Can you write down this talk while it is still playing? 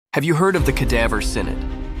Have you heard of the Cadaver Synod?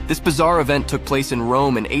 This bizarre event took place in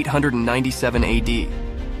Rome in 897 AD.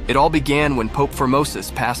 It all began when Pope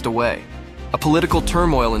Formosus passed away. A political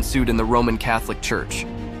turmoil ensued in the Roman Catholic Church.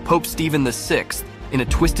 Pope Stephen VI, in a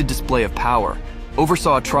twisted display of power,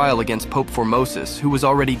 oversaw a trial against Pope Formosus, who was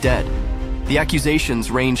already dead. The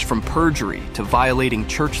accusations ranged from perjury to violating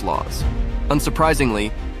church laws.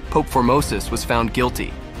 Unsurprisingly, Pope Formosus was found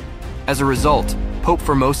guilty. As a result, Pope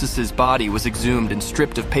Formosus's body was exhumed and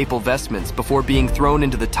stripped of papal vestments before being thrown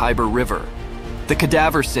into the Tiber River. The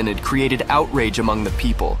Cadaver Synod created outrage among the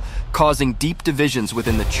people, causing deep divisions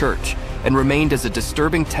within the church, and remained as a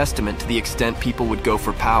disturbing testament to the extent people would go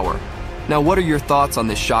for power. Now, what are your thoughts on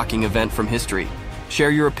this shocking event from history?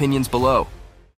 Share your opinions below.